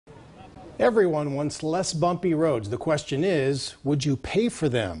Everyone wants less bumpy roads. The question is, would you pay for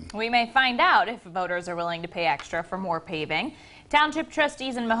them? We may find out if voters are willing to pay extra for more paving. Township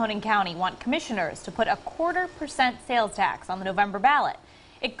trustees in Mahoning County want commissioners to put a 0.25% sales tax on the November ballot.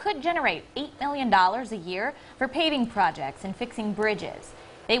 It could generate $8 million a year for paving projects and fixing bridges.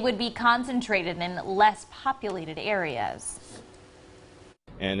 They would be concentrated in less populated areas.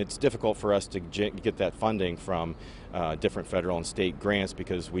 And it's difficult for us to get that funding from different federal and state grants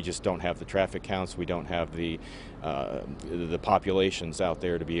because we just don't have the traffic counts, we don't have the populations out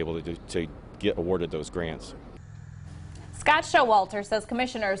there to be able to get awarded those grants. Scott Showalter says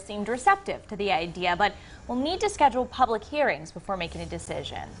commissioners seemed receptive to the idea, but will need to schedule public hearings before making a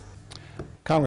decision.